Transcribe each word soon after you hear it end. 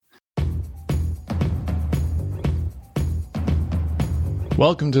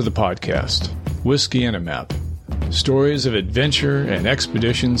Welcome to the podcast, Whiskey and a Map. Stories of adventure and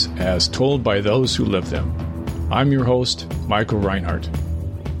expeditions as told by those who live them. I'm your host, Michael Reinhardt.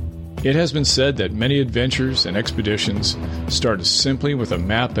 It has been said that many adventures and expeditions start simply with a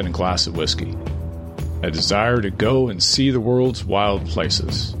map and a glass of whiskey. A desire to go and see the world's wild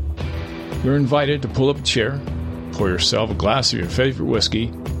places. You're invited to pull up a chair, pour yourself a glass of your favorite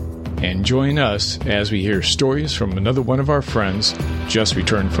whiskey, and join us as we hear stories from another one of our friends just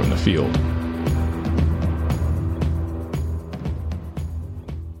returned from the field.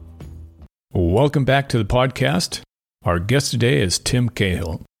 Welcome back to the podcast. Our guest today is Tim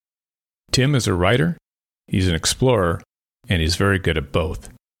Cahill. Tim is a writer, he's an explorer, and he's very good at both.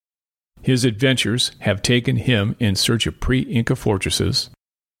 His adventures have taken him in search of pre-Inca fortresses,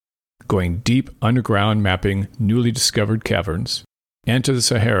 going deep underground mapping newly discovered caverns, and to the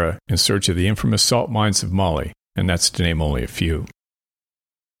Sahara in search of the infamous salt mines of Mali, and that's to name only a few.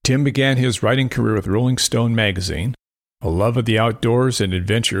 Tim began his writing career with Rolling Stone magazine. A love of the outdoors and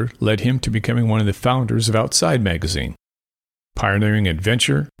adventure led him to becoming one of the founders of Outside magazine, pioneering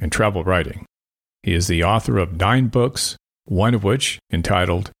adventure and travel writing. He is the author of 9 books, one of which,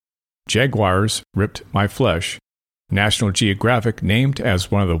 entitled Jaguars Ripped My Flesh, National Geographic named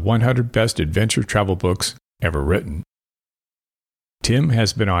as one of the 100 best adventure travel books ever written. Tim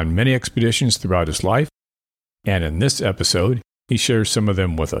has been on many expeditions throughout his life, and in this episode, he shares some of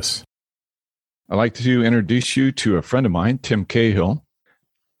them with us. I'd like to introduce you to a friend of mine, Tim Cahill.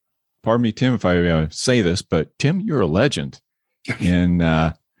 Pardon me, Tim, if I say this, but Tim, you're a legend in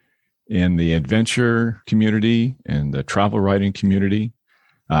the adventure community and the travel writing community.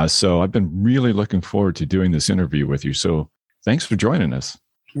 So I've been really looking forward to doing this interview with you. So thanks for joining us.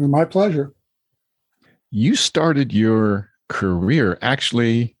 My pleasure. You started your career,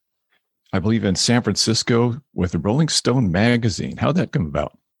 actually, I believe in San Francisco with the Rolling Stone magazine. How'd that come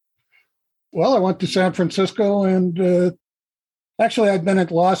about? Well, I went to San Francisco and actually I'd been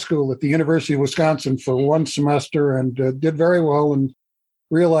at law school at the University of Wisconsin for one semester and did very well and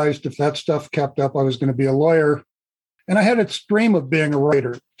realized if that stuff kept up, I was going to be a lawyer. And I had a dream of being a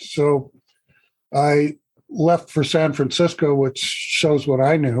writer. So I left for San Francisco, which shows what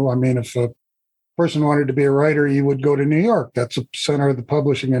I knew. I mean, if a person wanted to be a writer, you would go to New York. That's the center of the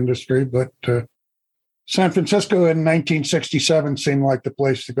publishing industry. But San Francisco in 1967 seemed like the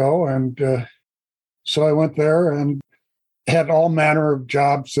place to go. And so I went there and had all manner of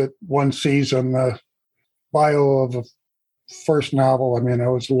jobs that one sees on the bio of a first novel. I mean, I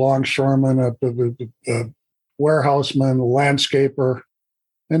was a longshoreman, a warehouseman, a landscaper,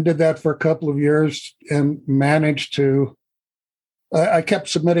 and did that for a couple of years and managed to I kept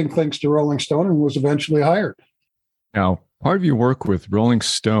submitting things to Rolling Stone and was eventually hired. Now, part of your work with Rolling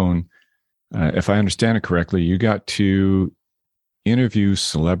Stone, if I understand it correctly, you got to interview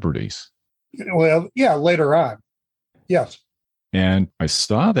celebrities. Well, yeah, later on. Yes. And I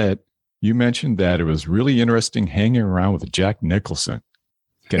saw that you mentioned that it was really interesting hanging around with Jack Nicholson.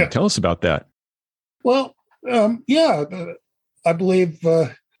 Can you tell us about that? Well, I believe I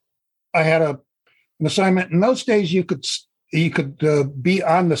had an assignment. In those days, you could be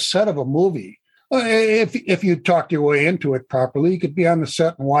on the set of a movie. If you talked your way into it properly, you could be on the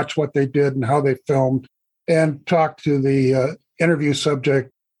set and watch what they did and how they filmed and talk to the interview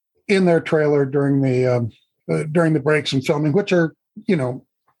subject in their trailer during the breaks and filming, which are,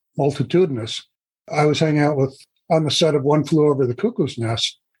 multitudinous. I was hanging out on the set of One Flew Over the Cuckoo's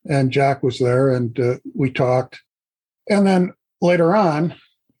Nest, and Jack was there and we talked. And then later on,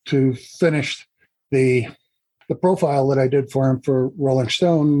 to finish the profile that I did for him for Rolling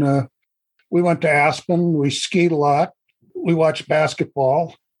Stone, we went to Aspen. We skied a lot. We watched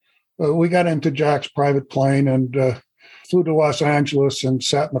basketball. We got into Jack's private plane and flew to Los Angeles and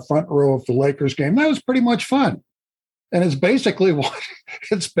sat in the front row of the Lakers game. That was pretty much fun. And it's basically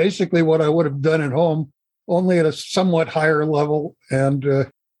what I would have done at home, only at a somewhat higher level. And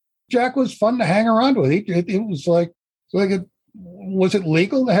Jack was fun to hang around with. It was was it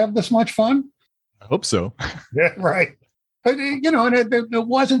legal to have this much fun? I hope so. Yeah, right. And it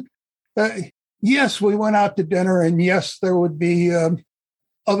wasn't. Yes, we went out to dinner, and yes, there would be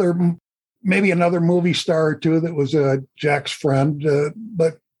maybe another movie star or two that was Jack's friend.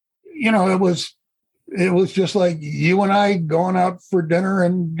 But it was just like you and I going out for dinner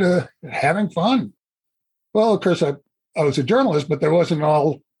and having fun. Well, of course, I was a journalist, but there wasn't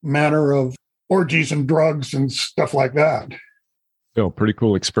all manner of orgies and drugs and stuff like that. Still, pretty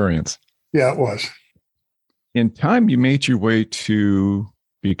cool experience. Yeah, it was. In time, you made your way to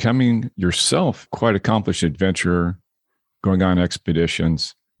becoming yourself quite accomplished adventurer, going on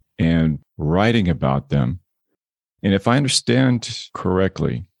expeditions and writing about them. And if I understand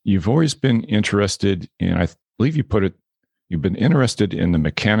correctly, you've always been interested in, I believe you put it, you've been interested in the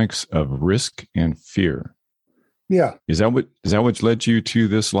mechanics of risk and fear. Yeah. Is that what led you to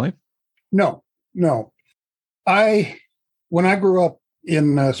this life? No. When I grew up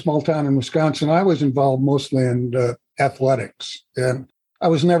in a small town in Wisconsin, I was involved mostly in athletics. And I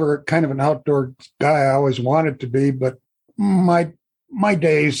was never kind of an outdoor guy. I always wanted to be, but my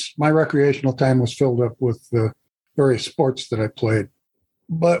recreational time was filled up with the various sports that I played.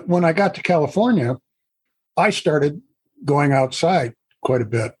 But when I got to California, I started going outside quite a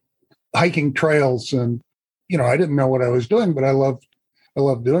bit, hiking trails. And, I didn't know what I was doing, but I loved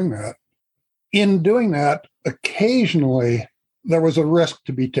doing that. In doing that, occasionally there was a risk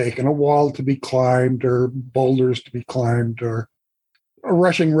to be taken, a wall to be climbed or boulders to be climbed or a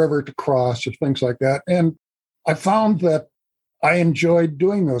rushing river to cross or things like that. And I found that I enjoyed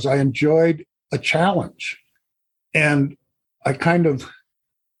doing those. I enjoyed a challenge. And I kind of,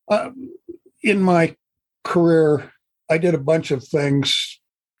 in my career, I did a bunch of things,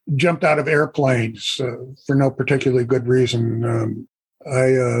 jumped out of airplanes for no particularly good reason.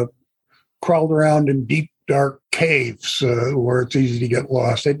 I crawled around in deep, dark caves where it's easy to get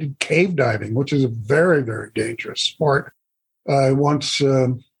lost. I did cave diving, which is a very, very dangerous sport. I once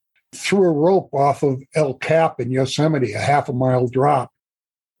threw a rope off of El Cap in Yosemite, a half a mile drop,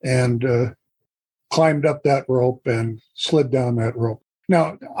 and climbed up that rope and slid down that rope.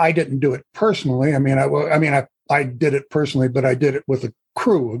 Now, I didn't do it personally. I did it personally, but I did it with a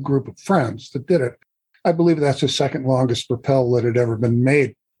crew, a group of friends that did it. I believe that's the second longest rappel that had ever been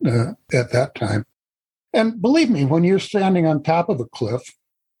made at that time. And believe me, when you're standing on top of a cliff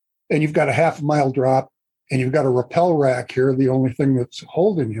and you've got a half a mile drop and you've got a rappel rack here, the only thing that's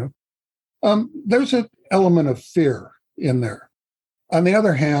holding you, there's an element of fear in there. On the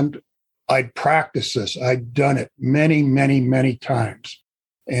other hand, I'd practiced this. I'd done it many, many, many times.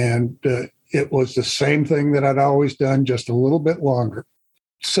 And it was the same thing that I'd always done, just a little bit longer.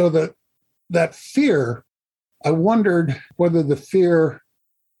 So that fear, I wondered whether the fear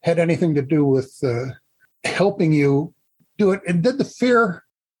had anything to do with helping you do it. And did the fear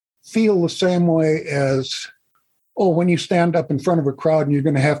feel the same way as, when you stand up in front of a crowd and you're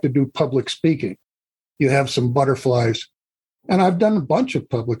going to have to do public speaking, you have some butterflies. And I've done a bunch of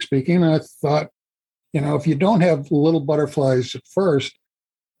public speaking. And I thought, if you don't have little butterflies at first,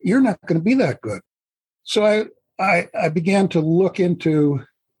 you're not going to be that good. So I began to look into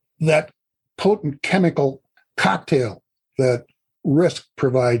that potent chemical cocktail that risk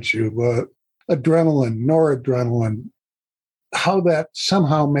provides you, adrenaline, noradrenaline, how that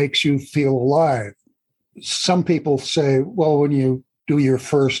somehow makes you feel alive. Some people say, well, when you do your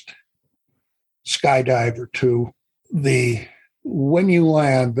first skydive or two, when you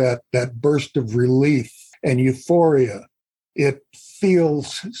land, that burst of relief and euphoria, it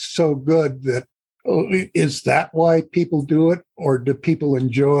feels so good that, is that why people do it? Or do people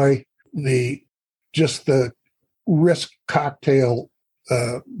enjoy the risk cocktail,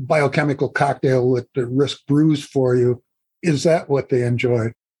 biochemical cocktail that the risk brews for you? Is that what they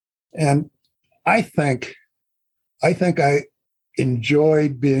enjoy? And I think I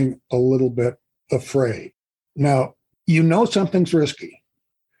enjoyed being a little bit afraid. Now, something's risky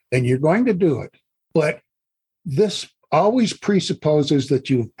and you're going to do it, but this always presupposes that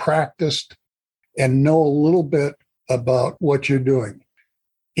you've practiced and know a little bit about what you're doing.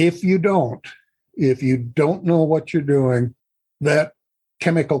 If you don't know what you're doing, that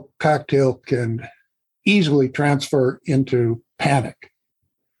chemical cocktail can easily transfer into panic.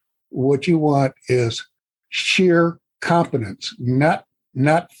 What you want is sheer competence, not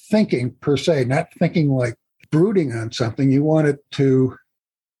thinking per se, not thinking like brooding on something. You want it to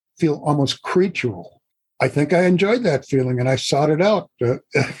feel almost creatural. I think I enjoyed that feeling and I sought it out.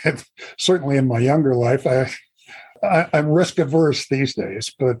 Certainly in my younger life, I'm risk averse these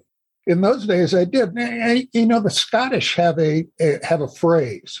days, but in those days I did. The Scottish have a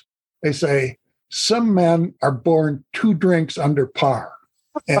phrase. They say, some men are born 2 drinks under par.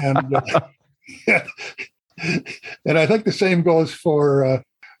 And and I think the same goes for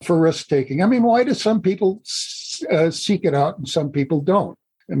risk taking. I mean, why do some people seek it out and some people don't?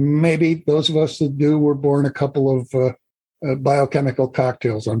 And maybe those of us that do were born a couple of biochemical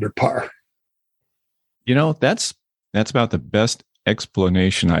cocktails under par. That's about the best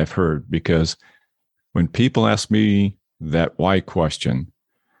explanation I've heard, because when people ask me that why question,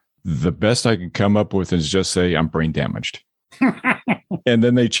 the best I can come up with is just say, I'm brain damaged. And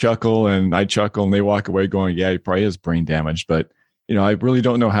then they chuckle and I chuckle and they walk away going, yeah, he probably is brain damaged. But, I really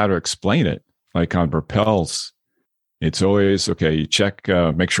don't know how to explain it. Like on rappels, it's always, okay, you check,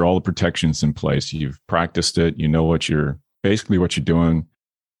 make sure all the protection's in place. You've practiced it. You know what you're doing.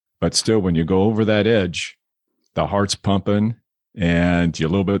 But still, when you go over that edge, the heart's pumping and you're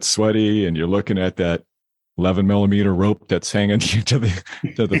a little bit sweaty and you're looking at that 11 millimeter rope that's hanging to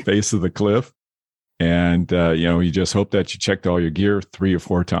the face of the cliff. And, you just hope that you checked all your gear 3 or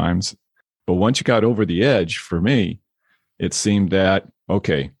 4 times. But once you got over the edge, for me, it seemed that,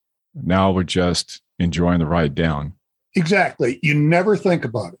 okay, now we're just enjoying the ride down. Exactly. You never think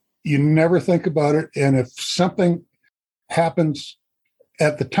about it. And if something happens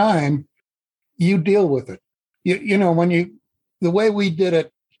at the time, you deal with it. The way we did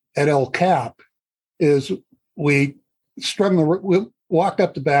it at El Cap is we walked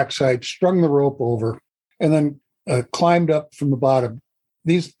up the backside, strung the rope over, and then climbed up from the bottom.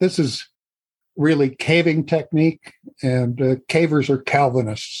 This is really caving technique, and cavers are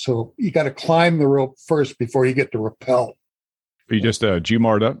Calvinists. So you got to climb the rope first before you get to rappel. You just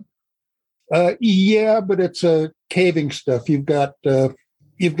GMAR'd up? Yeah, but it's caving stuff. You've got Gibbs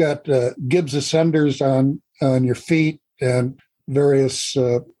ascenders on your feet and various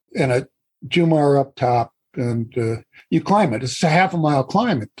and a Jumar up top, and you climb it. It's a half a mile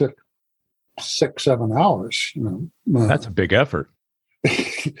climb. It took 6-7 hours. That's a big effort.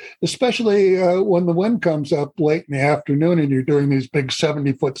 Especially when the wind comes up late in the afternoon and you're doing these big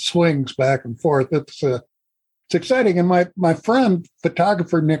 70-foot swings back and forth. It's exciting. And my friend,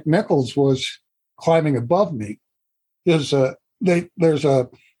 photographer Nick Nichols, was climbing above me. There's in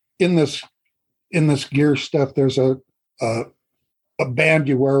this gear stuff, there's a band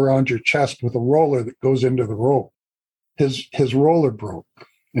you wear around your chest with a roller that goes into the rope. His roller broke,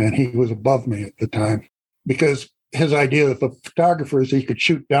 and he was above me at the time, because his idea of a photographer is he could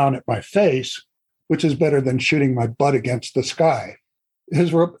shoot down at my face, which is better than shooting my butt against the sky.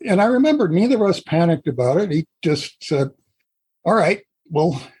 And I remember neither of us panicked about it. He just said, all right,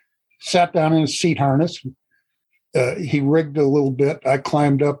 well, sat down in his seat harness. He rigged a little bit. I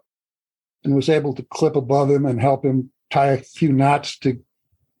climbed up and was able to clip above him and help him tie a few knots to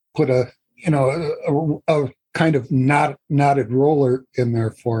put a kind of knotted roller in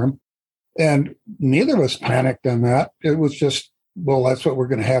there for him. And neither of us panicked on that. It was just, well, that's what we're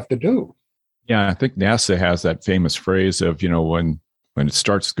going to have to do. Yeah, I think NASA has that famous phrase of, when it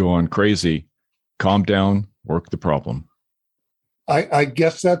starts going crazy, calm down, work the problem. I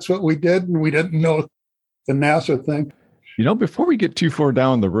guess that's what we did, and we didn't know the NASA thing. Before we get too far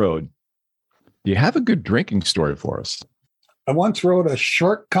down the road, do you have a good drinking story for us? I once wrote a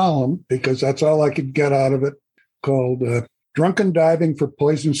short column, because that's all I could get out of it, called Drunken Diving for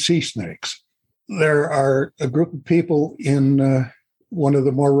Poison Sea Snakes. There are a group of people in one of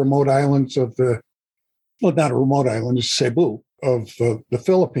the more remote islands of not a remote island, it's Cebu, of the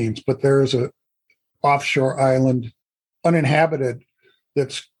Philippines, but there is a offshore island, uninhabited,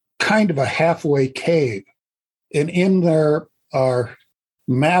 that's kind of a halfway cave. And in there are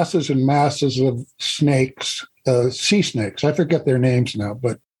masses and masses of snakes, sea snakes. I forget their names now,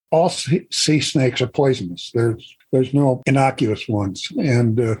 but all sea snakes are poisonous. There's no innocuous ones.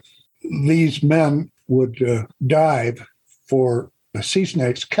 And these men would dive for the sea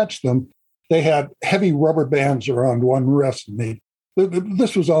snakes, catch them. They had heavy rubber bands around one wrist, and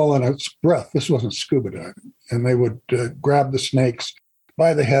this was all in its breath. This wasn't scuba diving. And they would grab the snakes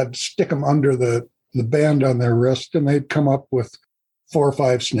by the head, stick them under the band on their wrist, and they'd come up with 4 or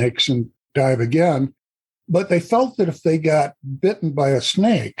 5 snakes and dive again. But they felt that if they got bitten by a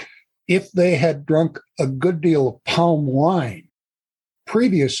snake, if they had drunk a good deal of palm wine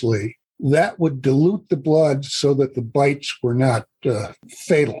previously, that would dilute the blood so that the bites were not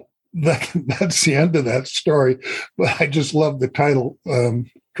fatal. That's the end of that story. But I just love the title,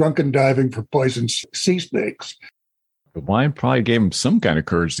 Drunken Diving for Poison Sea Snakes. The wine probably gave him some kind of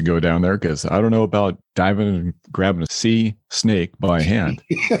courage to go down there, because I don't know about diving and grabbing a sea snake by hand,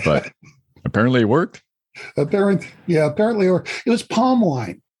 but apparently it worked. Apparently it worked. It was palm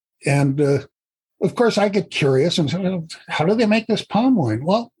wine. And of course, I get curious and say, how do they make this palm wine?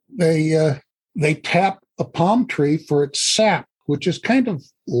 Well, they tap a palm tree for its sap, which is kind of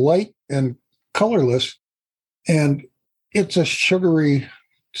light and colorless. And it's a sugary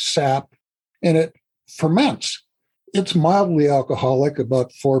sap, and it ferments. It's mildly alcoholic,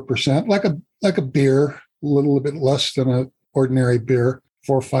 about 4%, like a beer, a little bit less than an ordinary beer,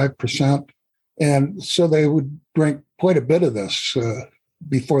 4 or 5%. And so they would drink quite a bit of this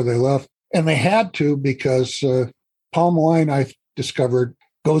before they left. And they had to, because palm wine, I discovered,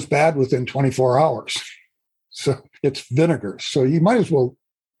 goes bad within 24 hours. So it's vinegar. So you might as well,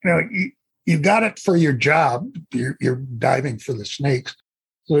 you got it for your job. You're diving for the snakes.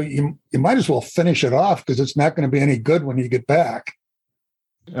 So you might as well finish it off because it's not going to be any good when you get back.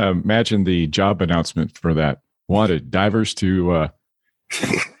 Imagine the job announcement for that. Wanted divers to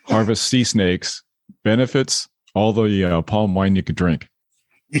harvest sea snakes. Benefits, all the palm wine you could drink.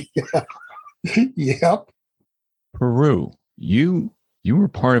 Yeah. Yep. Peru, you were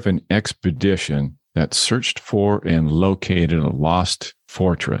part of an expedition that searched for and located a lost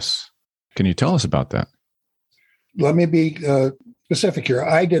fortress. Can you tell us about that? Let me be specific here.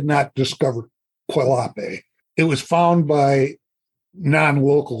 I did not discover Quilapé. It was found by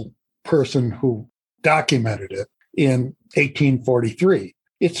non-local person who documented it in 1843.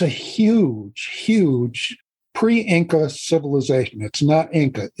 It's a huge, huge pre-Inca civilization. It's not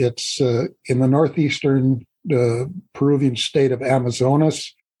Inca. It's in the northeastern Peruvian state of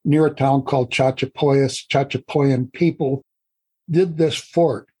Amazonas, near a town called Chachapoyas. Chachapoyan people did this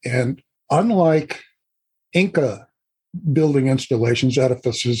fort. And unlike Inca building installations,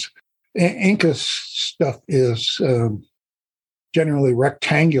 edifices, Inca stuff is generally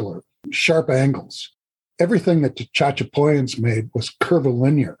rectangular, sharp angles. Everything that the Chachapoyans made was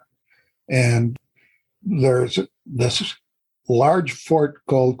curvilinear. And there's this large fort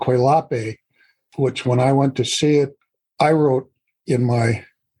called Quilapé, which when I went to see it, I wrote in my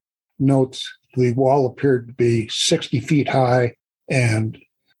notes, the wall appeared to be 60 feet high and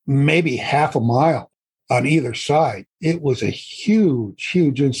maybe half a mile on either side. It was a huge,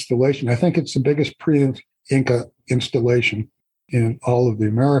 huge installation. I think it's the biggest pre-Inca installation in all of the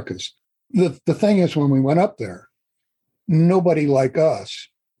Americas. The thing is, when we went up there, nobody like us,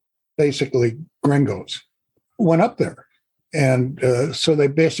 basically gringos, went up there. And so they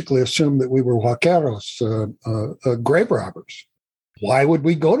basically assumed that we were huaqueros, grave robbers. Why would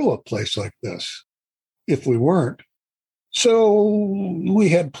we go to a place like this if we weren't? So we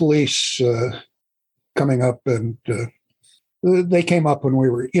had police coming up, and they came up when we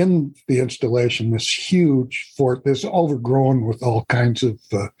were in the installation, this huge fort, this overgrown with all kinds of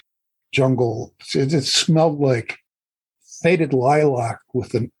jungle. It smelled like faded lilac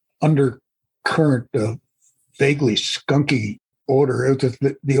with an undercurrent of vaguely skunky odor.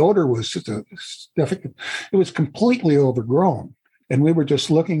 The odor was it was completely overgrown. And we were just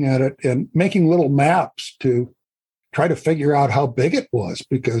looking at it and making little maps to try to figure out how big it was,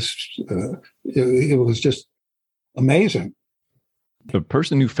 because it was just amazing. The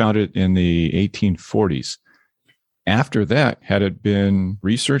person who found it in the 1840s, after that, had it been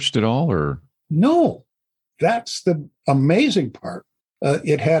researched at all, or? No, that's the amazing part.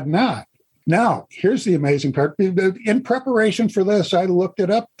 It had not. Now, here's the amazing part. In preparation for this, I looked it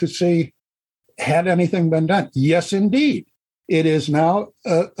up to see, had anything been done? Yes, indeed. It is now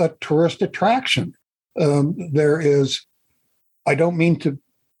a tourist attraction. There is, I don't mean to,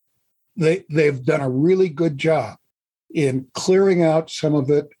 they've done a really good job in clearing out some of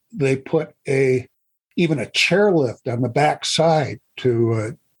it. They put even a chairlift on the back side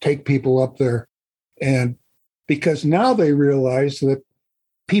to take people up there. And because now they realize that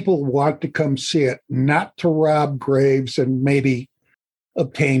people want to come see it, not to rob graves and maybe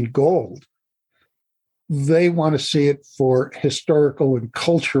obtain gold. They want to see it for historical and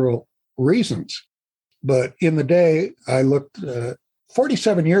cultural reasons. But in the day, I looked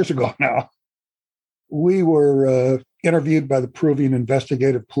 47 years ago now, we were interviewed by the Peruvian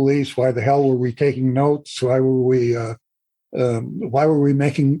investigative police. Why the hell were we taking notes? Why were we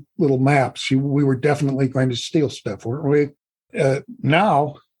making little maps? We were definitely going to steal stuff, weren't we?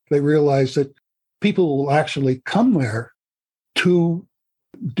 Now they realize that people will actually come there to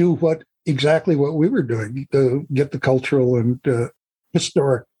do exactly what we were doing, to get the cultural and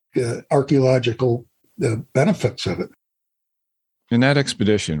historic archaeological benefits of it. In that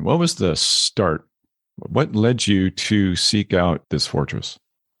expedition, what was the start? What led you to seek out this fortress?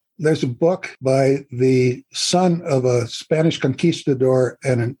 There's a book by the son of a Spanish conquistador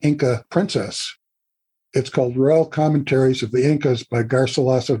and an Inca princess. It's called Royal Commentaries of the Incas by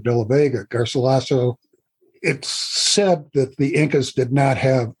Garcilaso de la Vega. Garcilaso, it's said that the Incas did not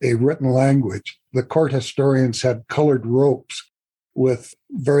have a written language. The court historians had colored ropes with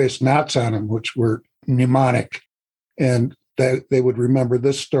various knots on them, which were mnemonic. And they would remember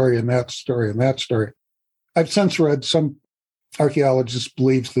this story and that story and that story. I've since read some archaeologists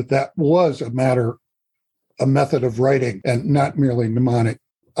believes that was a method of writing and not merely mnemonic.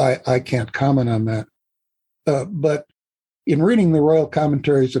 I can't comment on that. But in reading the Royal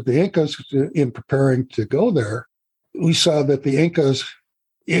Commentaries of the Incas, in preparing to go there, we saw that the Incas,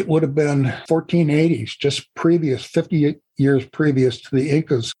 it would have been 1480s, just 50 years previous to the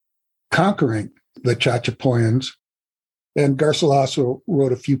Incas conquering the Chachapoyans. And Garcilaso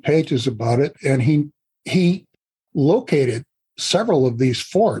wrote a few pages about it, and he located several of these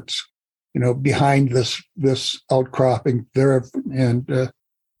forts, behind this outcropping there. And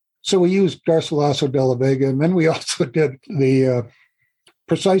so we used Garcilaso de la Vega, and then we also did the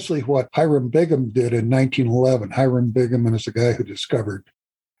precisely what Hiram Bingham did in 1911. Hiram Bingham is the guy who discovered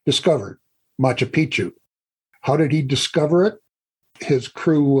Machu Picchu. How did he discover it? His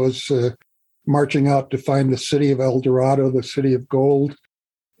crew was marching out to find the city of El Dorado, the city of gold.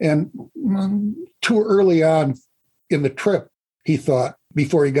 And too early on in the trip, he thought,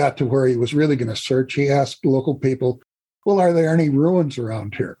 before he got to where he was really going to search, he asked local people, well, are there any ruins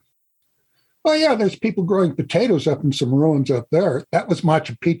around here? Oh, yeah, there's people growing potatoes up in some ruins up there. That was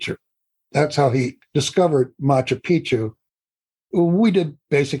Machu Picchu. That's how he discovered Machu Picchu. We did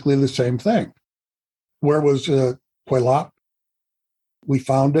basically the same thing. Where was Huelap? We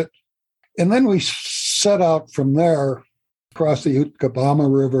found it. And then we set out from there across the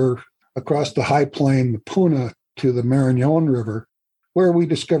Utcubamba River, across the high plain, the Puna, to the Marañón River, where we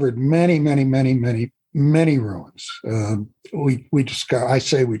discovered many, many, many, many, many ruins. We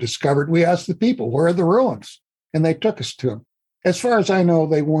discovered. We asked the people, where are the ruins? And they took us to them. As far as I know,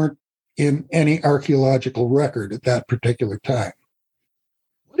 they weren't in any archaeological record at that particular time.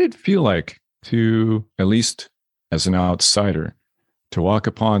 What did it feel like to, at least as an outsider, to walk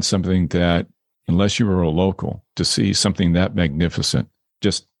upon something that, unless you were a local, to see something that magnificent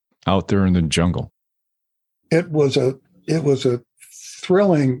just out there in the jungle? It was a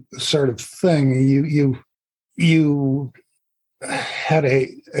thrilling sort of thing. You had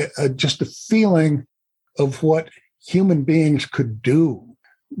just a feeling of what human beings could do,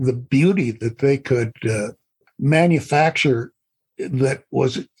 the beauty that they could manufacture.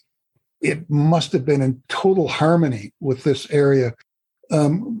 It must have been in total harmony with this area.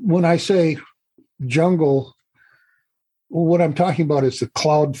 When I say jungle, what I'm talking about is the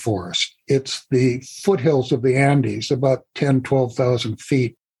cloud forest. It's the foothills of the Andes, about 10, 12,000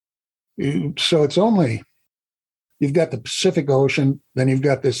 feet. So it's only, you've got the Pacific Ocean, then you've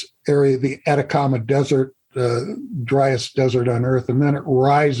got this area, the Atacama Desert, the driest desert on Earth, and then it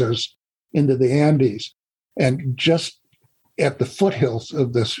rises into the Andes. And just at the foothills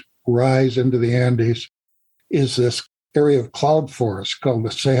of this rise into the Andes is this area of cloud forest called the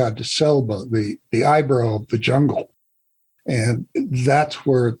Ceja de Selva, the eyebrow of the jungle. And that's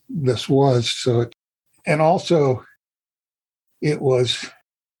where this was. So, and also it was,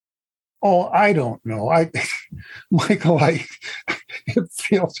 I don't know. Michael,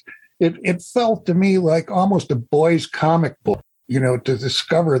 it felt to me like almost a boy's comic book, to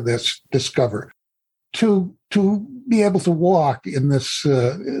discover, to be able to walk in this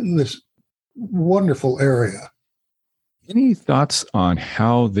wonderful area. Any thoughts on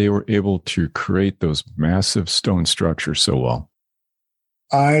how they were able to create those massive stone structures so well?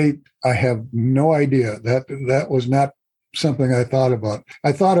 I have no idea. That was not something I thought about.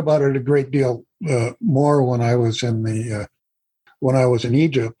 I thought about it a great deal more when I was in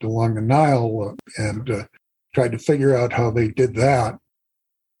Egypt along the Nile and tried to figure out how they did that.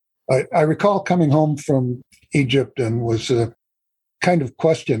 I recall coming home from Egypt and was kind of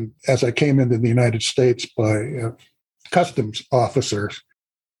questioned as I came into the United States by customs officers.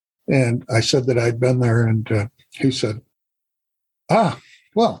 And I said that I'd been there, and he said,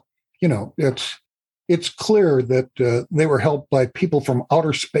 well, it's clear that they were helped by people from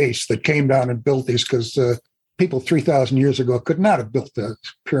outer space that came down and built these, because people 3,000 years ago could not have built the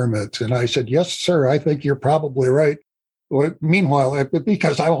pyramids. And I said, yes, sir, I think you're probably right. Well, meanwhile,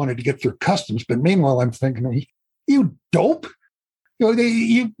 because I wanted to get through customs, but meanwhile, I'm thinking, you dope.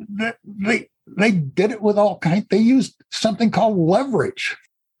 They did it with all kinds. They used something called leverage.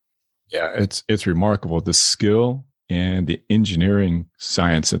 Yeah, it's remarkable, the skill and the engineering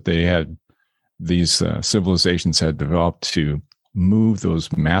science that they had. These civilizations had developed to move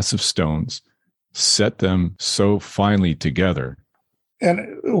those massive stones, set them so finely together.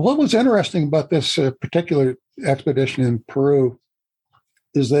 And what was interesting about this particular expedition in Peru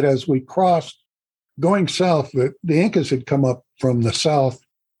is that as we crossed, going south, the Incas had come up from the south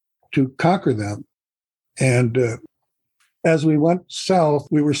to conquer them. And as we went south,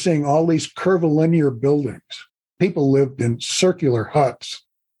 we were seeing all these curvilinear buildings. People lived in circular huts,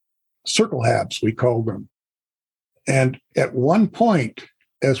 circle habs, we called them. And at one point,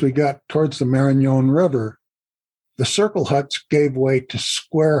 as we got towards the Marañón River, the circle huts gave way to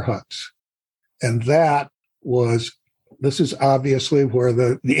square huts. And this is obviously where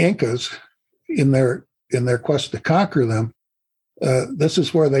the Incas, in their quest to conquer them, this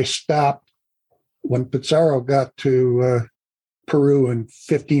is where they stopped when Pizarro got to Peru in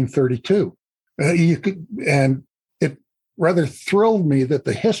 1532. And it rather thrilled me that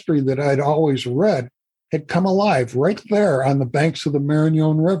the history that I'd always read had come alive right there on the banks of the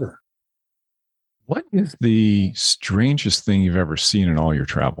Marañón River. What is the strangest thing you've ever seen in all your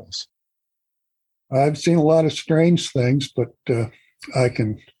travels? I've seen a lot of strange things, but I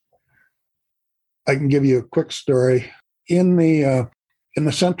can give you a quick story. In the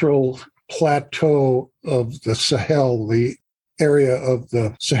central plateau of the Sahel, the area of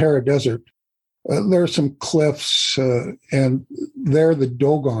the Sahara Desert, there are some cliffs, and there the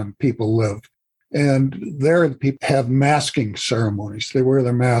Dogon people live. And there the people have masking ceremonies. They wear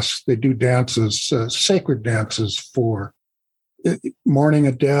their masks. They do dances, sacred dances for mourning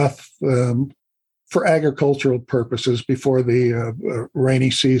a death, for agricultural purposes before the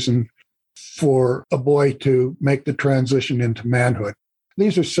rainy season, for a boy to make the transition into manhood.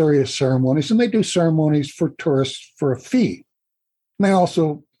 These are serious ceremonies, and they do ceremonies for tourists for a fee. And they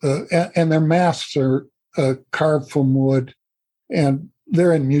also, and their masks are carved from wood, and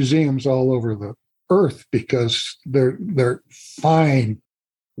they're in museums all over the earth because they're fine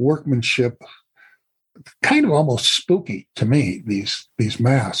workmanship, kind of almost spooky to me, these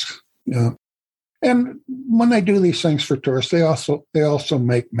masks. And when they do these things for tourists, they also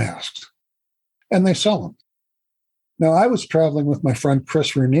make masks, and they sell them. Now, I was traveling with my friend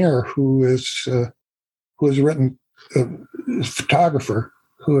Chris Rainier, who has written a photographer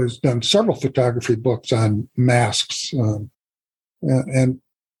who has done several photography books on masks, and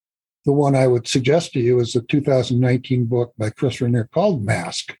the one I would suggest to you is a 2019 book by Chris Rainier called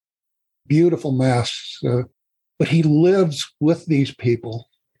Mask. Beautiful masks, but he lives with these people,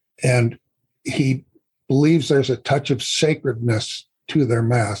 and he believes there's a touch of sacredness to their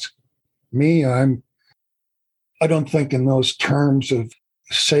mask. Me, I don't think in those terms of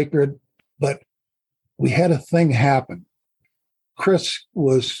sacred, but we had a thing happen. Chris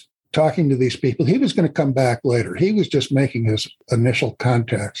was talking to these people. He was going to come back later. He was just making his initial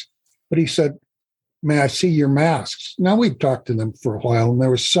contacts. But he said, "May I see your masks?" Now, we'd talked to them for a while, and there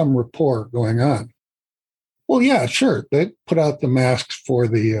was some rapport going on. Well, yeah, sure. They put out the masks for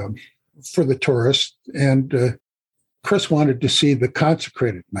the tourists, and Chris wanted to see the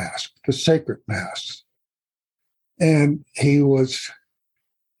consecrated mask, the sacred masks. And he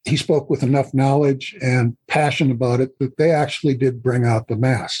spoke with enough knowledge and passion about it that they actually did bring out the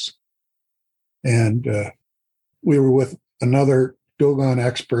masks. And we were with another Dogon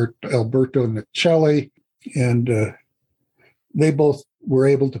expert, Alberto Nicelli, and they both were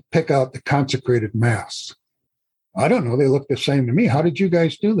able to pick out the consecrated masks. I don't know, they look the same to me. How did you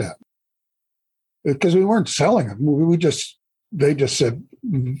guys do that? Because we weren't selling them. They just said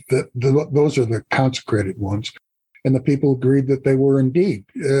that those are the consecrated ones. And the people agreed that they were indeed.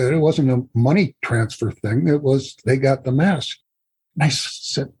 It wasn't a money transfer thing. It was, they got the mask. And I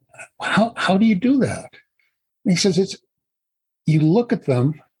said, how do you do that? And he says, you look at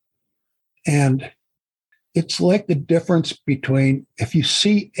them, and it's like the difference between if you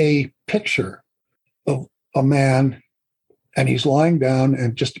see a picture of a man and he's lying down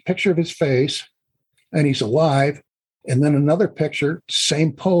and just a picture of his face and he's alive, and then another picture,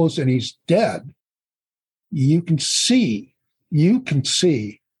 same pose, and he's dead. You can see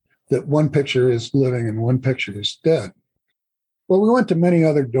that one picture is living and one picture is dead. Well, we went to many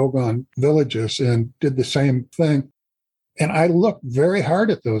other Dogon villages and did the same thing. And I looked very hard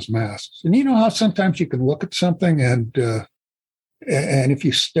at those masks. And you know how sometimes you can look at something and if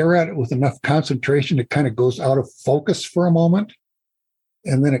you stare at it with enough concentration, it kind of goes out of focus for a moment,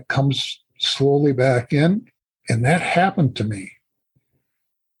 and then it comes slowly back in. And that happened to me,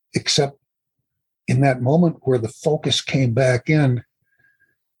 except in that moment where the focus came back in,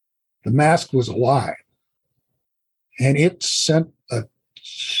 the mask was alive. And it sent a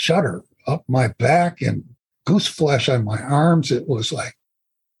shudder up my back and goose flesh on my arms. It was like,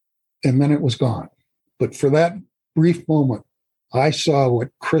 and then it was gone. But for that brief moment, I saw what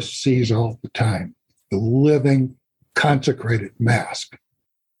Chris sees all the time, the living, consecrated mask.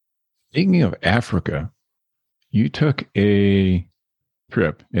 Speaking of Africa, you took a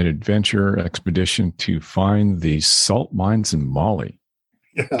trip, an adventure expedition to find the salt mines in Mali.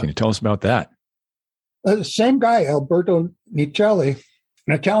 Yeah. Can you tell us about that? The same guy, Alberto Nicelli,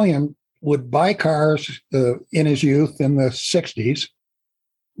 an Italian, would buy cars in his youth in the 60s,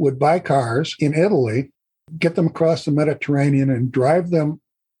 would buy cars in Italy, get them across the Mediterranean and drive them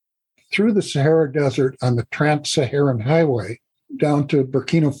through the Sahara Desert on the Trans-Saharan Highway down to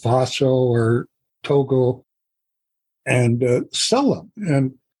Burkina Faso or Togo and sell them.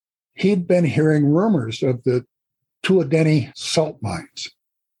 And he'd been hearing rumors of the Tuadeni salt mines.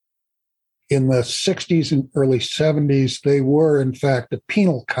 In the 60s and early 70s, they were, in fact, a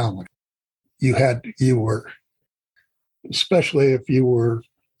penal colony. You were, especially if you were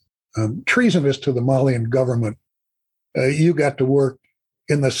treasonous to the Malian government. You got to work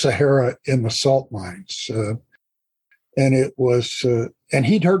in the Sahara in the salt mines. And it was, and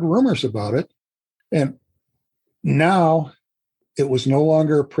he'd heard rumors about it. And now it was no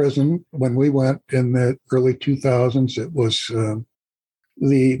longer a prison. When we went in the early 2000s, it was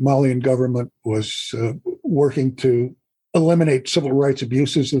the Malian government was working to eliminate civil rights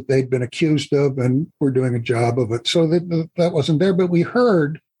abuses that they'd been accused of, and were doing a job of it. So that wasn't there. But we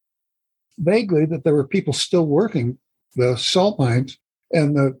heard vaguely that there were people still working the salt mines.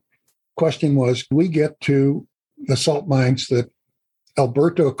 And the question was, we get to the salt mines that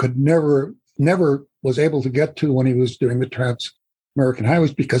Alberto could never was able to get to when he was doing the Trans-American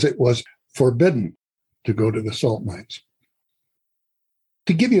Highways, because it was forbidden to go to the salt mines.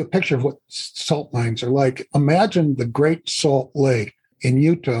 To give you a picture of what salt mines are like, imagine the Great Salt Lake in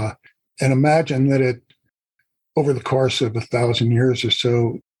Utah, and imagine that it, over the course of 1,000 years or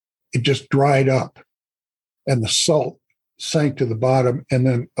so, it just dried up and the salt sank to the bottom, and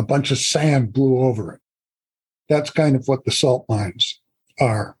then a bunch of sand blew over it. That's kind of what the salt mines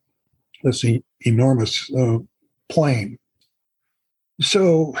are, this enormous plain.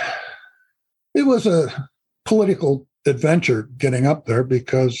 So it was a political adventure getting up there,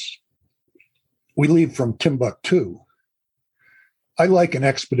 because we leave from Timbuktu. I like an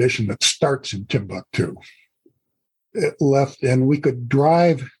expedition that starts in Timbuktu. It left, and we could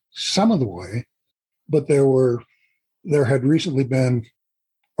drive some of the way, but there had recently been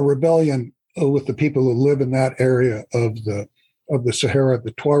a rebellion with the people who live in that area of the Sahara,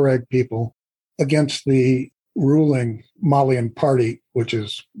 the Tuareg people, against the ruling Malian party, which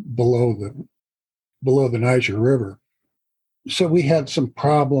is below the Niger River. So we had some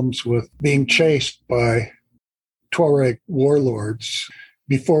problems with being chased by Tuareg warlords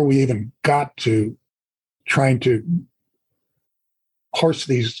before we even got to trying to horse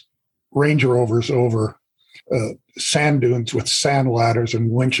these Range Rovers over sand dunes with sand ladders and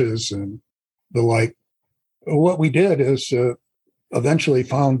winches and the like. What we did is eventually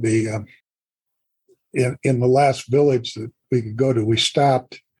found in the last village that we could go to, we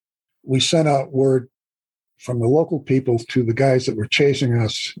stopped. We sent out word from the local people to the guys that were chasing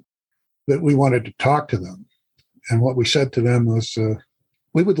us that we wanted to talk to them. And what we said to them was,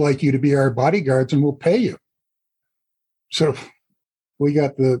 we would like you to be our bodyguards and we'll pay you. So we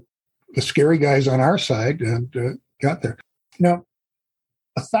got the scary guys on our side and got there. Now,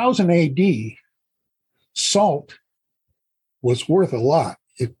 1000 AD, salt was worth a lot.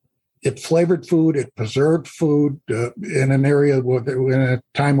 It flavored food, it preserved food in an area in a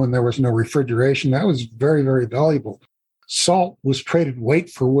time when there was no refrigeration. That was very, very valuable. Salt was traded weight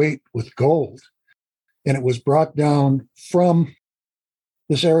for weight with gold, and it was brought down from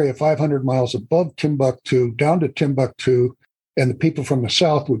this area 500 miles above Timbuktu down to Timbuktu, and the people from the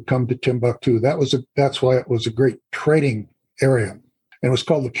south would come to Timbuktu. That's why it was a great trading area. And it was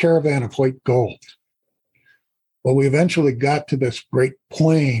called the Caravan of White Gold. Well, we eventually got to this great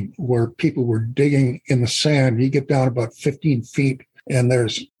plain where people were digging in the sand. You get down about 15 feet, and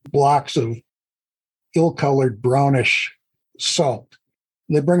there's blocks of ill-colored brownish salt.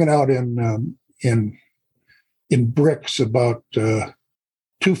 They bring it out in bricks about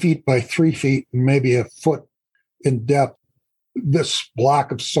 2 feet by 3 feet, and maybe a foot in depth. This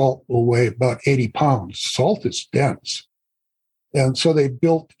block of salt will weigh about 80 pounds. Salt is dense. And so they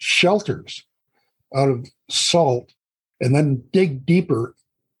built shelters out of salt and then dig deeper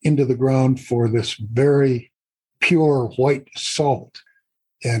into the ground for this very pure white salt.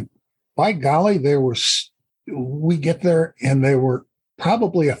 And by golly, we get there and there were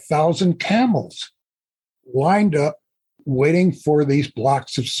probably 1,000 camels lined up waiting for these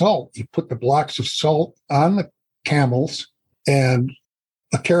blocks of salt. You put the blocks of salt on the camels, and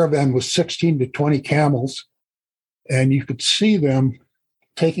a caravan was 16 to 20 camels, and you could see them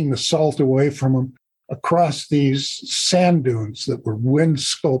taking the salt away from them across these sand dunes that were wind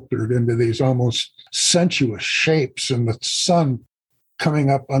sculptured into these almost sensuous shapes, and the sun coming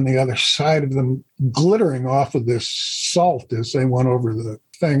up on the other side of them, glittering off of this salt as they went over the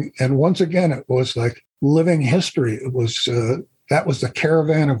thing. And once again, it was like living history. It was that was the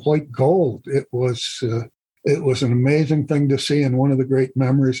Caravan of White Gold. It was an amazing thing to see, and one of the great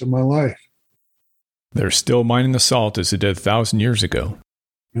memories of my life. They're still mining the salt as it did 1,000 years ago.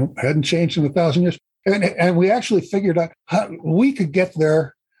 Nope, hadn't changed in 1,000 years. And we actually figured out how we could get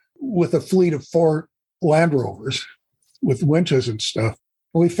there with a fleet of 4 Land Rovers with winches and stuff.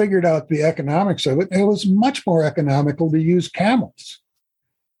 We figured out the economics of it. It was much more economical to use camels.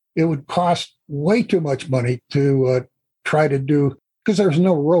 It would cost way too much money to try to do, because there's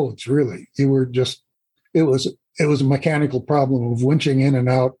no roads really. It was a mechanical problem of winching in and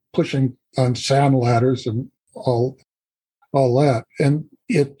out pushing on sand ladders and all that. And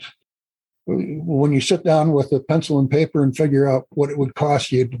when you sit down with a pencil and paper and figure out what it would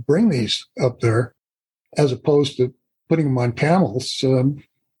cost you to bring these up there, as opposed to putting them on camels,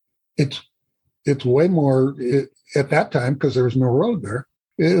 it's way more at that time, because there was no road there.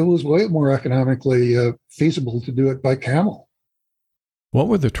 It was way more economically feasible to do it by camel. What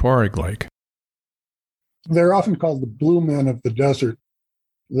were the Tuareg like? They're often called the blue men of the desert.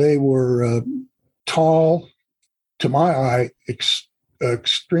 They were tall, to my eye,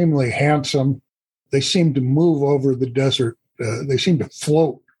 extremely handsome. They seemed to move over the desert. They seemed to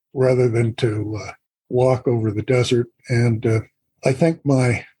float rather than to walk over the desert. And I think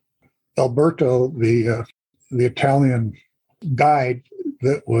my Alberto, the Italian guide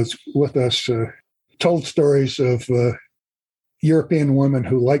that was with us, told stories of European women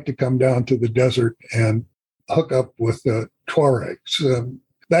who like to come down to the desert and hook up with Tuaregs.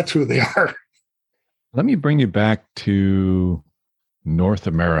 That's who they are. Let me bring you back to North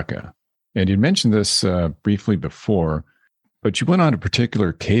America. And you mentioned this briefly before, but you went on a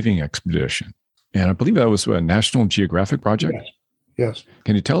particular caving expedition. And I believe that was a National Geographic project? Yes.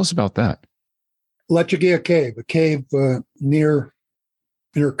 Can you tell us about that? Lechuguilla Cave, a cave near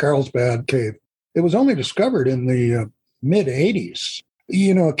Carlsbad Cave. It was only discovered in the mid-'80s.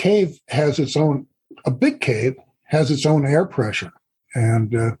 You know, a big cave has its own air pressure.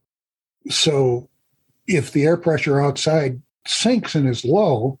 And so if the air pressure outside sinks and is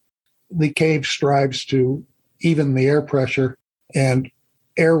low, the cave strives to even the air pressure, and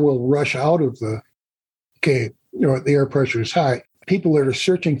air will rush out of the cave. You know, the air pressure is high. People that are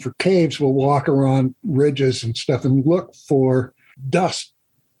searching for caves will walk around ridges and stuff and look for dust,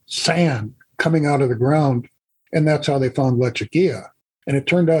 sand coming out of the ground. And that's how they found Lechuguilla. And it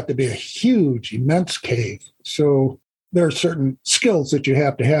turned out to be a huge, immense cave. So there are certain skills that you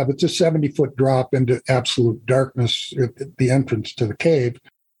have to have. It's a 70-foot drop into absolute darkness at the entrance to the cave.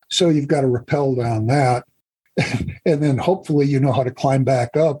 So you've got to rappel down that. And then hopefully you know how to climb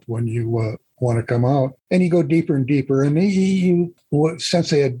back up when you want to come out. And you go deeper and deeper. And since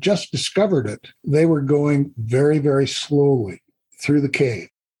they had just discovered it, they were going very, very slowly through the cave.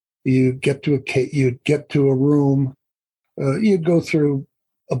 You get to you'd get to a room. You'd go through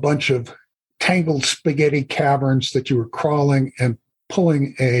a bunch of tangled spaghetti caverns that you were crawling and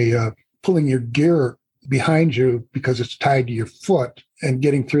pulling your gear behind you because it's tied to your foot, and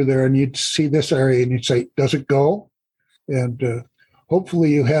getting through there. And you'd see this area and you'd say, does it go? And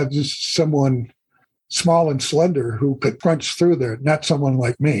hopefully you had just someone small and slender who could crunch through there, not someone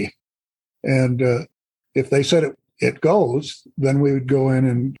like me. And if they said it goes, then we would go in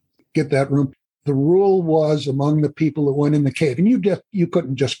and get that room. The rule was among the people that went in the cave, and you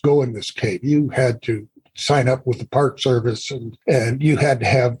couldn't just go in this cave. You had to sign up with the Park Service, and you had to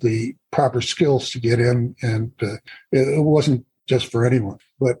have the proper skills to get in. And it wasn't just for anyone.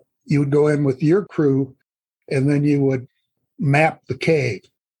 But you would go in with your crew, and then you would map the cave,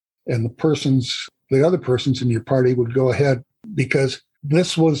 and the other persons in your party would go ahead, because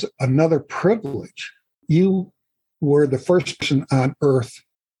this was another privilege. You were the first person on Earth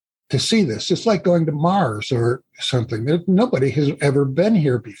to see this. It's like going to Mars or something. Nobody has ever been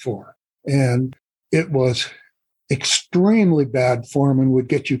here before. And it was extremely bad form and would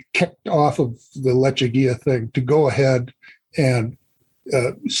get you kicked off of the Lechuguilla thing to go ahead and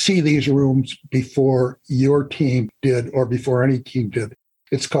see these rooms before your team did, or before any team did.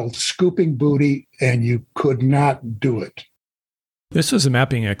 It's called scooping booty, and you could not do it. This was a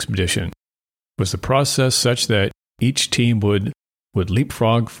mapping expedition. Was the process such that each team would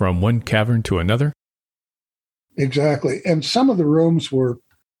leapfrog from one cavern to another? Exactly. And some of the rooms were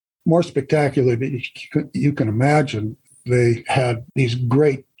more spectacular than you can imagine. They had these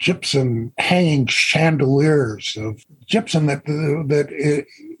great gypsum hanging chandeliers of gypsum that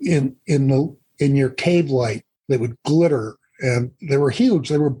in your cave light that would glitter, and they were huge.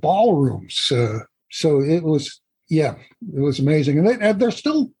 They were ballrooms. So it was amazing. And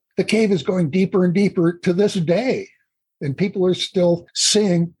the cave is going deeper and deeper to this day, and people are still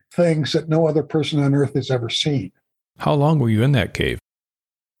seeing things that no other person on Earth has ever seen. How long were you in that cave?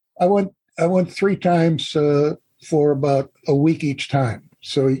 I went 3 times for about a week each time.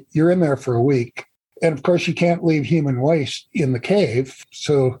 So you're in there for a week. And of course, you can't leave human waste in the cave.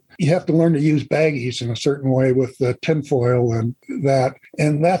 So you have to learn to use baggies in a certain way with the tinfoil and that.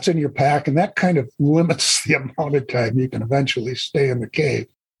 And that's in your pack. And that kind of limits the amount of time you can eventually stay in the cave.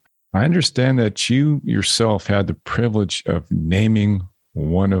 I understand that you yourself had the privilege of naming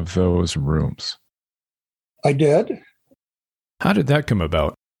one of those rooms. I did. How did that come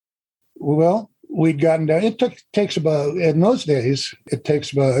about? Well, we'd gotten down. Takes about, in those days, it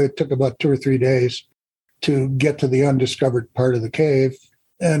took about 2 or 3 days to get to the undiscovered part of the cave.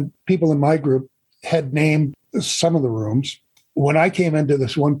 And people in my group had named some of the rooms. When I came into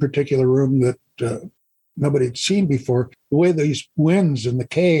this one particular room that nobody had seen before, the way these winds in the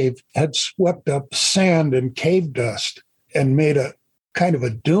cave had swept up sand and cave dust and made a kind of a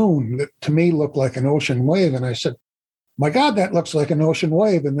dune that to me looked like an ocean wave. And I said, my God, that looks like an ocean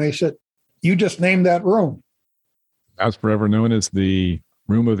wave. And they said, you just named that room. That's forever known as the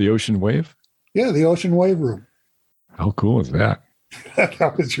Room of the Ocean Wave? Yeah, the Ocean Wave Room. How cool is that?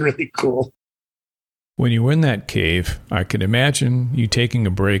 That was really cool. When you were in that cave, I could imagine you taking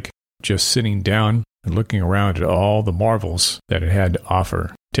a break, just sitting down and looking around at all the marvels that it had to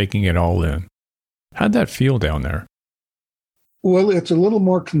offer, taking it all in. How'd that feel down there? Well, it's a little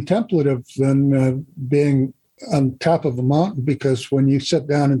more contemplative than being on top of a mountain, because when you sit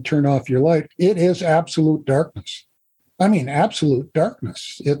down and turn off your light, it is absolute darkness. I mean, absolute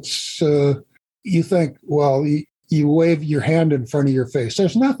darkness. It's, you think, well, you wave your hand in front of your face.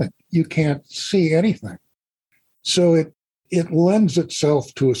 There's nothing. You can't see anything. So it lends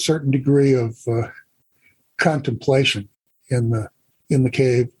itself to a certain degree of contemplation in the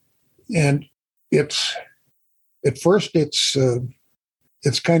cave. And it's, at first it's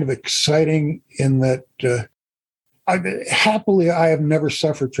kind of exciting in that happily I have never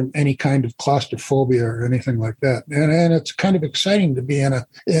suffered from any kind of claustrophobia or anything like that, and it's kind of exciting to be in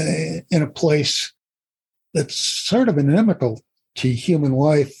a place that's sort of inimical to human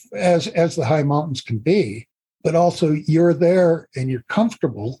life as the high mountains can be, but also you're there and you're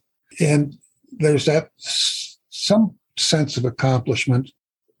comfortable, and there's that some sense of accomplishment,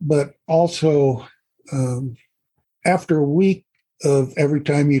 but also after a week of every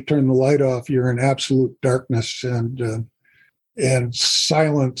time you turn the light off, you're in absolute darkness and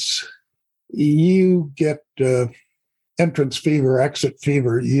silence. You get entrance fever, exit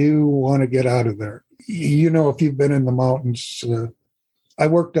fever. You want to get out of there. You know, if you've been in the mountains, I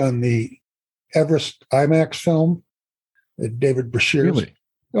worked on the Everest IMAX film, David Brashears. Really?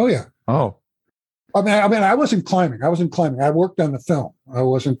 Oh yeah. Oh. I mean, I wasn't climbing. I worked on the film. I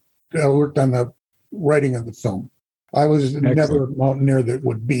worked on the writing of the film. I was Excellent. Never a mountaineer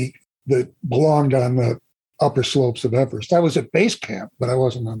that belonged on the upper slopes of Everest. I was at base camp, but I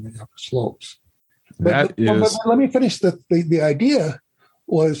wasn't on the upper slopes. But let me finish. The idea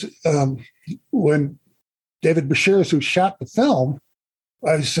was when David Brashears, who shot the film,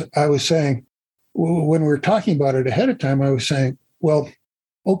 I was saying, when we were talking about it ahead of time, I was saying, well,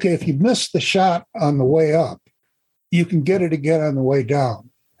 okay, if you miss the shot on the way up, you can get it again on the way down.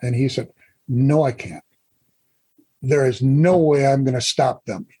 And he said, no, I can't. There is no way I'm going to stop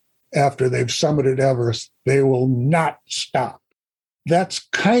them after they've summited Everest. They will not stop. That's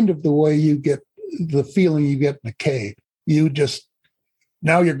kind of the way you get the feeling you get in the cave.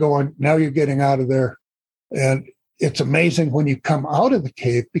 Now you're getting out of there. And it's amazing when you come out of the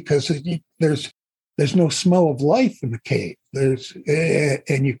cave, because there's no smell of life in the cave.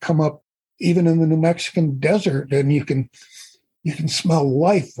 And you come up even in the New Mexican desert, and you can smell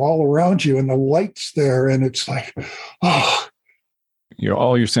life all around you, and the light's there, and it's like, oh.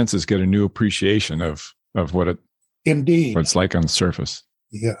 All your senses get a new appreciation of what Indeed. What it's like on the surface.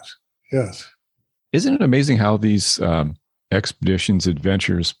 Yes. Isn't it amazing how these expeditions,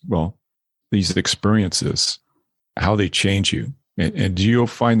 adventures, these experiences, how they change you? And do you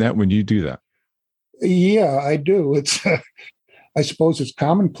find that when you do that? Yeah, I do. It's, I suppose it's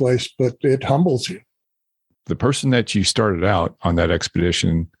commonplace, but it humbles you. The person that you started out on that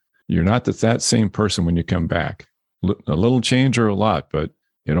expedition, you're not that same person when you come back. A little change or a lot, but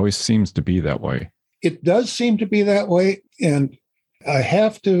it always seems to be that way. It does seem to be that way. And I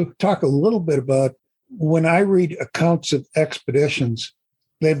have to talk a little bit about when I read accounts of expeditions,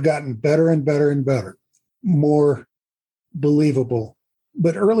 they've gotten better and better and better, more believable.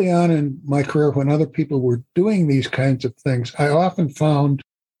 But early on in my career, when other people were doing these kinds of things, I often found,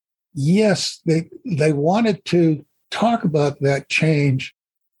 yes, they wanted to talk about that change.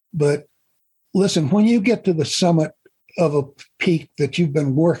 But listen, when you get to the summit of a peak that you've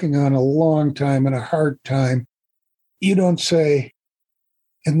been working on a long time and a hard time, you don't say,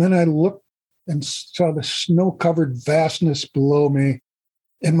 and then I looked and saw the snow-covered vastness below me,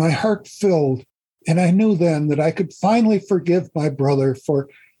 and my heart filled. And I knew then that I could finally forgive my brother for,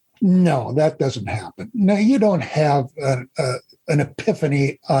 no, that doesn't happen. No, you don't have an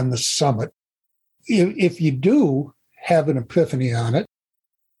epiphany on the summit. If you do have an epiphany on it,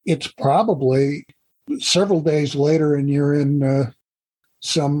 it's probably several days later and you're in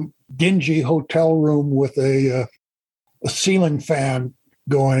some dingy hotel room with a ceiling fan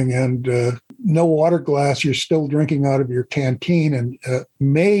going, and no water glass. You're still drinking out of your canteen, and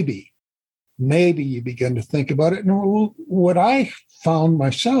maybe you begin to think about it. And what I found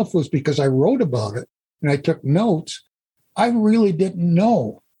myself was, because I wrote about it and I took notes, I really didn't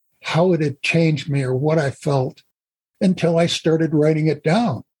know how it had changed me or what I felt until I started writing it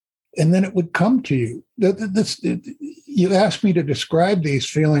down. And then it would come to you. You asked me to describe these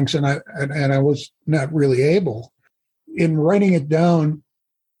feelings, and I was not really able. In writing it down,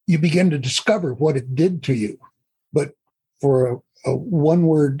 you begin to discover what it did to you. But for a one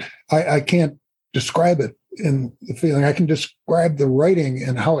word, I can't describe it in the feeling. I can describe the writing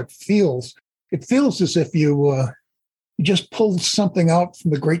and how it feels. It feels as if you just pulled something out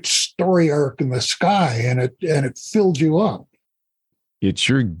from the great story arc in the sky, and it filled you up. It's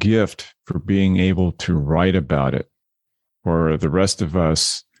your gift for being able to write about it. For the rest of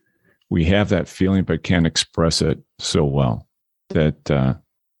us, we have that feeling but can't express it so well. That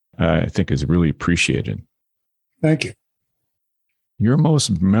I think is really appreciated. Thank you. Your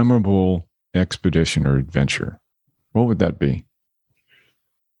most memorable expedition or adventure, what would that be?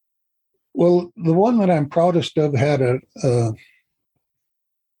 Well, the one that I'm proudest of had a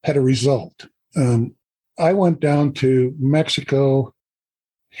result. I went down to Mexico,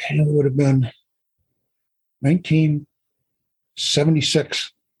 and it would have been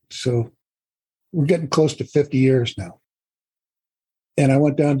 1976. So we're getting close to 50 years now. And I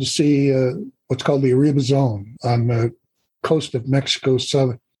went down to see what's called the Arriba Zone on the coast of Mexico,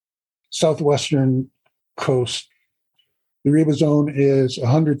 southwestern coast. The Arriba Zone is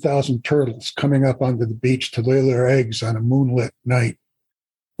 100,000 turtles coming up onto the beach to lay their eggs on a moonlit night.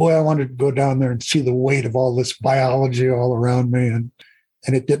 Boy, I wanted to go down there and see the weight of all this biology all around me, and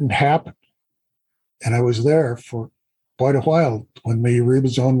it didn't happen. And I was there for quite a while when the Arriba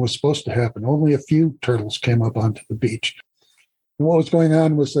Zone was supposed to happen. Only a few turtles came up onto the beach. And what was going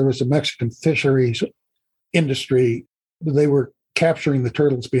on was there was a Mexican fisheries industry. They were capturing the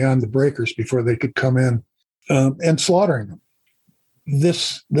turtles beyond the breakers before they could come in and slaughtering them.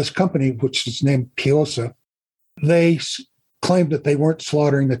 This company, which is named Piosa, they claimed that they weren't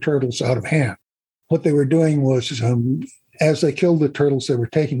slaughtering the turtles out of hand. What they were doing was, as they killed the turtles, they were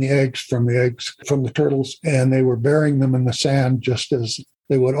taking the eggs from the turtles, and they were burying them in the sand just as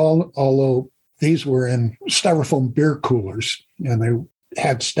they would, although these were in styrofoam beer coolers, and they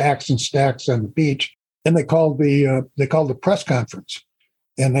had stacks and stacks on the beach. And they called the press conference,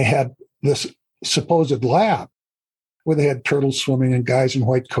 and they had this supposed lab where they had turtles swimming and guys in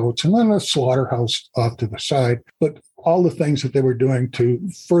white coats, and then a slaughterhouse off to the side, but all the things that they were doing to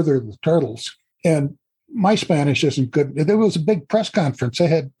further the turtles. And my Spanish isn't good. There was a big press conference. They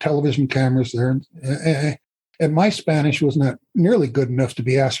had television cameras there, and my Spanish was not nearly good enough to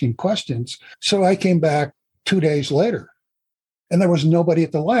be asking questions. So I came back 2 days later, and there was nobody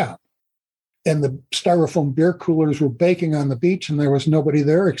at the lab. And the styrofoam beer coolers were baking on the beach, and there was nobody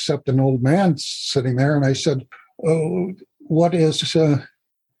there except an old man sitting there. And I said, "Oh,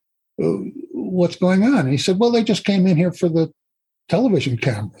 what's going on?" And he said, "Well, they just came in here for the television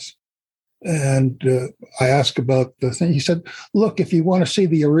cameras." And I asked about the thing. He said, "Look, if you want to see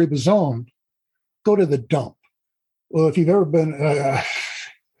the Arriba Zone, go to the dump." Well, if you've ever been,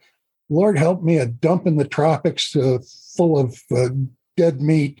 Lord help me, a dump in the tropics full of dead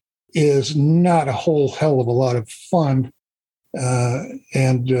meat is not a whole hell of a lot of fun.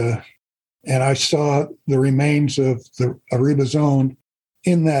 And I saw the remains of the Arriba Zone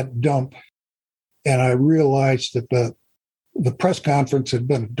in that dump, and I realized that the press conference had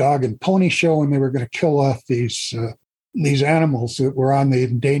been a dog and pony show, and they were going to kill off these animals that were on the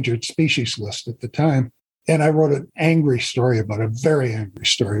endangered species list at the time. And I wrote an angry story about it, a very angry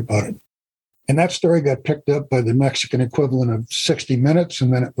story about it. And that story got picked up by the Mexican equivalent of 60 Minutes,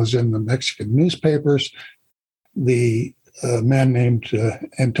 and then it was in the Mexican newspapers. The man named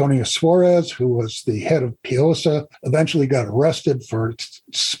Antonio Suarez, who was the head of Piosa, eventually got arrested for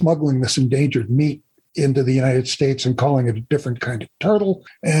smuggling this endangered meat into the United States and calling it a different kind of turtle.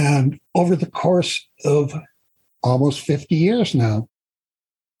 And over the course of almost 50 years now,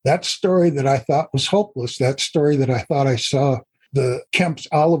 that story that I thought was hopeless, that story that I thought I saw the Kemp's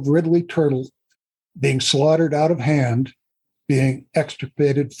olive Ridley turtle being slaughtered out of hand, being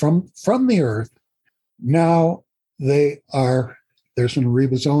extirpated from the earth, now there's an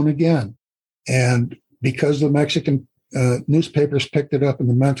Arriba Zone again. And because the Mexican newspapers picked it up and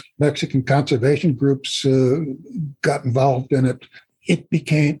the Mexican conservation groups got involved in it, it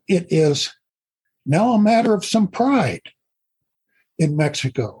is now a matter of some pride in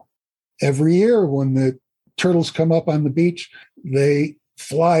Mexico. Every year when the turtles come up on the beach, they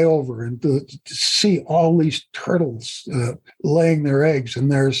fly over and to see all these turtles laying their eggs.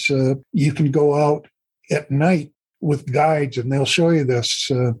 And there's you can go out at night with guides and they'll show you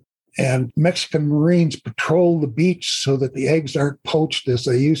this. And Mexican Marines patrol the beach so that the eggs aren't poached as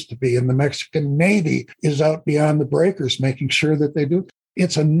they used to be. And the Mexican Navy is out beyond the breakers making sure that they do.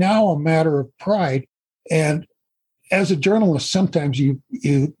 It's now a matter of pride. And as a journalist, sometimes you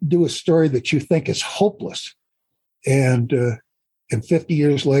do a story that you think is hopeless. And 50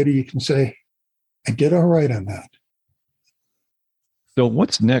 years later, you can say, I did all right on that. So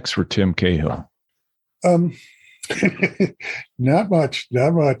what's next for Tim Cahill? Not much. In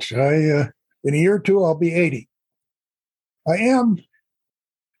a year or two, I'll be 80. I am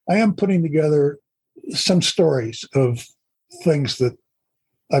putting together some stories of things that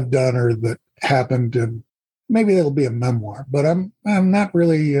I've done or that happened, and maybe it'll be a memoir. But I'm not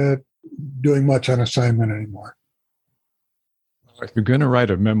really doing much on assignment anymore. If you're going to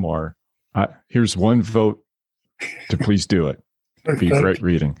write a memoir, here's one vote to please do it. It'd be great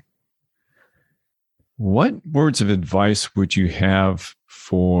reading. What words of advice would you have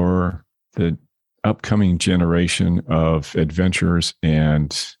for the upcoming generation of adventurers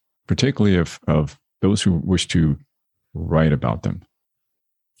and particularly of those who wish to write about them?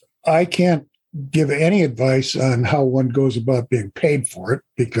 I can't give any advice on how one goes about being paid for it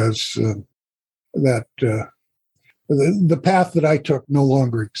because the path that I took no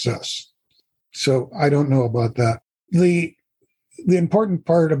longer exists. So I don't know about that. The important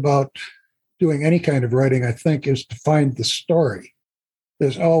part about doing any kind of writing, I think, is to find the story.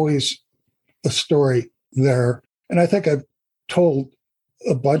 There's always a story there. And I think I've told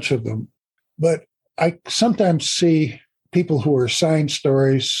a bunch of them. But I sometimes see people who are assigned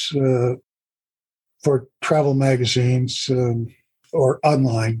stories for travel magazines or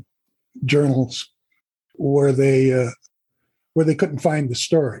online journals where they couldn't find the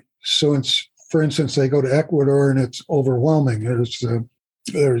story. So, for instance, they go to Ecuador and it's overwhelming.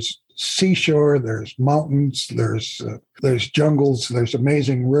 There's seashore, there's mountains, there's jungles, there's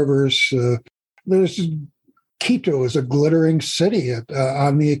amazing rivers. There's Quito is a glittering city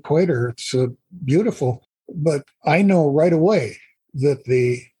on the equator. It's beautiful. But I know right away that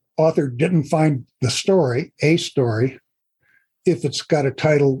the author didn't find a story, if it's got a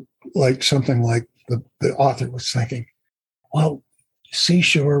title like something like the author was thinking, well,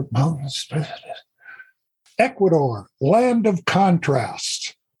 seashore, mountains, Ecuador, land of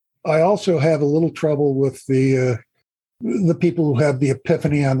contrast. I also have a little trouble with the people who have the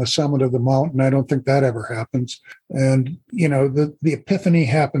epiphany on the summit of the mountain. I don't think that ever happens. And, the epiphany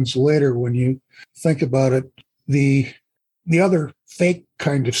happens later when you think about it. The other fake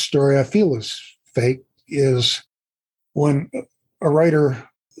kind of story I feel is fake is when a writer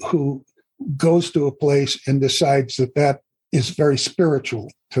who goes to a place and decides that is very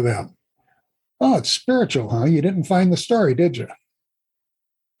spiritual to them. Oh, it's spiritual, huh? You didn't find the story, did you?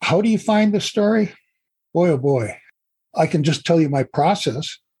 How do you find the story? Boy, oh boy. I can just tell you my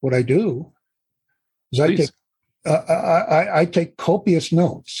process, what I do. Is I take copious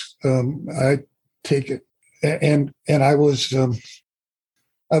notes. I take it, and I was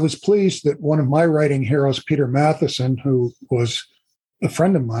pleased that one of my writing heroes, Peter Matheson, who was a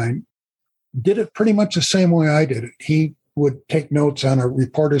friend of mine, did it pretty much the same way I did it. He would take notes on a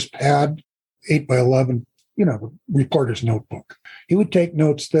reporter's pad, 8x11, the reporter's notebook. He would take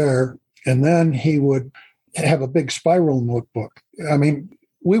notes there, and then he would have a big spiral notebook. I mean,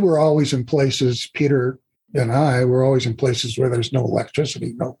 we were always in places, Peter and I were always in places where there's no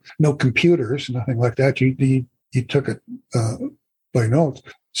electricity, no computers, nothing like that. You took it by notes.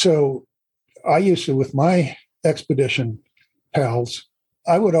 So I used to, with my expedition pals,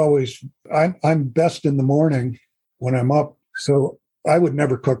 I would always, I'm best in the morning when I'm up. So I would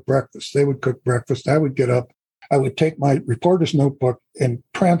never cook breakfast. They would cook breakfast. I would get up. I would take my reporter's notebook and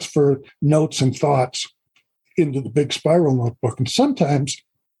transfer notes and thoughts into the big spiral notebook. And sometimes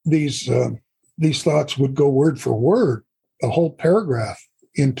these thoughts would go word for word, a whole paragraph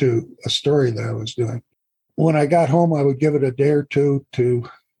into a story that I was doing. When I got home, I would give it a day or two to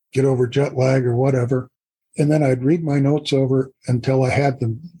get over jet lag or whatever. And then I'd read my notes over until I had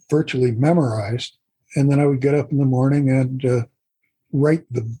them virtually memorized. And then I would get up in the morning and write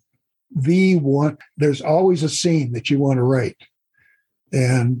the one. There's always a scene that you want to write.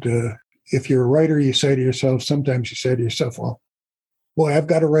 And if you're a writer, you say to yourself, sometimes you say to yourself, well, boy, I've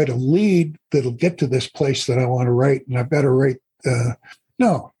got to write a lead that'll get to this place that I want to write. And I've got to write,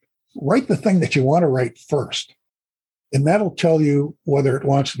 write the thing that you want to write first. And that'll tell you whether it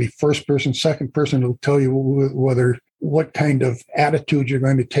wants to be first person, second person. It'll tell you what kind of attitude you're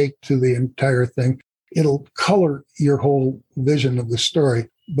going to take to the entire thing. it'll color your whole vision of the story.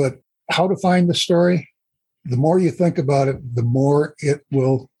 But how to find the story, the more you think about it, the more it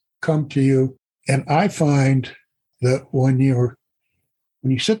will come to you. And I find that when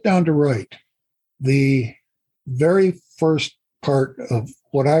you sit down to write, the very first part of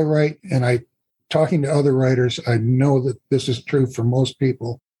what I write, and talking to other writers, I know that this is true for most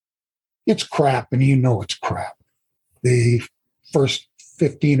people, it's crap, and you know it's crap. The first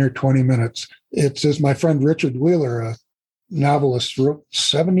 15 or 20 minutes. It's, as my friend Richard Wheeler, a novelist, wrote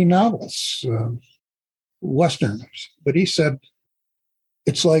 70 novels, Westerns. But he said,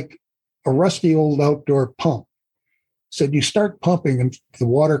 it's like a rusty old outdoor pump. He said, you start pumping and the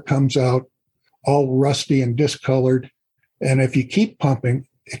water comes out all rusty and discolored. And if you keep pumping,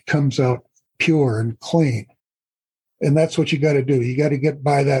 it comes out pure and clean. And that's what you got to do. You got to get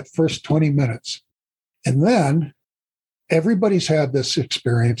by that first 20 minutes. And then everybody's had this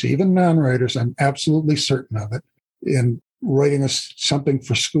experience, even non-writers, I'm absolutely certain of it, in writing something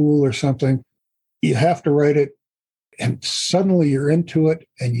for school or something. You have to write it, and suddenly you're into it,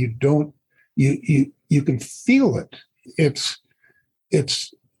 and you can feel it.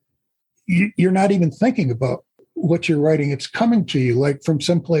 You're not even thinking about what you're writing. It's coming to you like from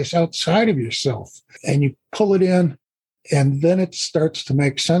someplace outside of yourself, and you pull it in, and then it starts to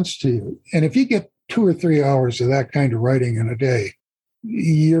make sense to you. And if you get 2 or 3 hours of that kind of writing in a day,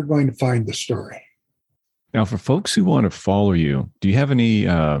 you're going to find the story. Now, for folks who want to follow you, do you have any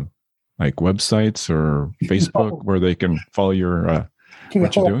like websites or Facebook where they can follow your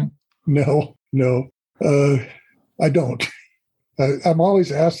what you're doing? No, I don't. I'm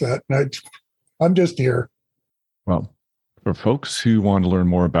always asked that, and I'm just here. Well, for folks who want to learn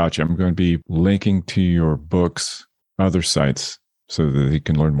more about you, I'm going to be linking to your books, other sites, so that they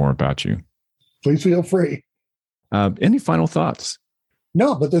can learn more about you. Please feel free. Any final thoughts?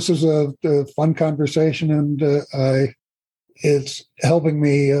 No, but this is a fun conversation, and it's helping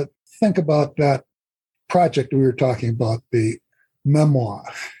me think about that project we were talking about, the memoir.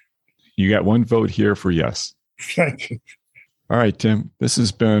 You got one vote here for yes. Thank you. All right, Tim, this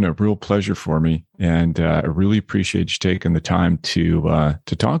has been a real pleasure for me, and I really appreciate you taking the time to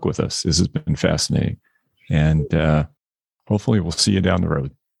talk with us. This has been fascinating, and hopefully we'll see you down the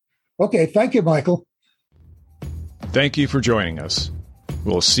road. Okay, thank you, Michael. Thank you for joining us.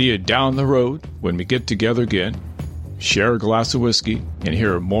 We'll see you down the road when we get together again, share a glass of whiskey, and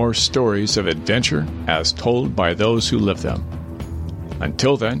hear more stories of adventure as told by those who live them.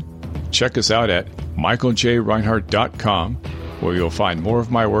 Until then, check us out at michaeljreinhardt.com, where you'll find more of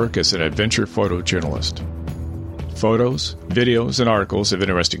my work as an adventure photojournalist. Photos, videos, and articles of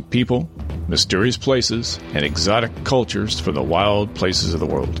interesting people, mysterious places, and exotic cultures from the wild places of the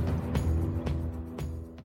world.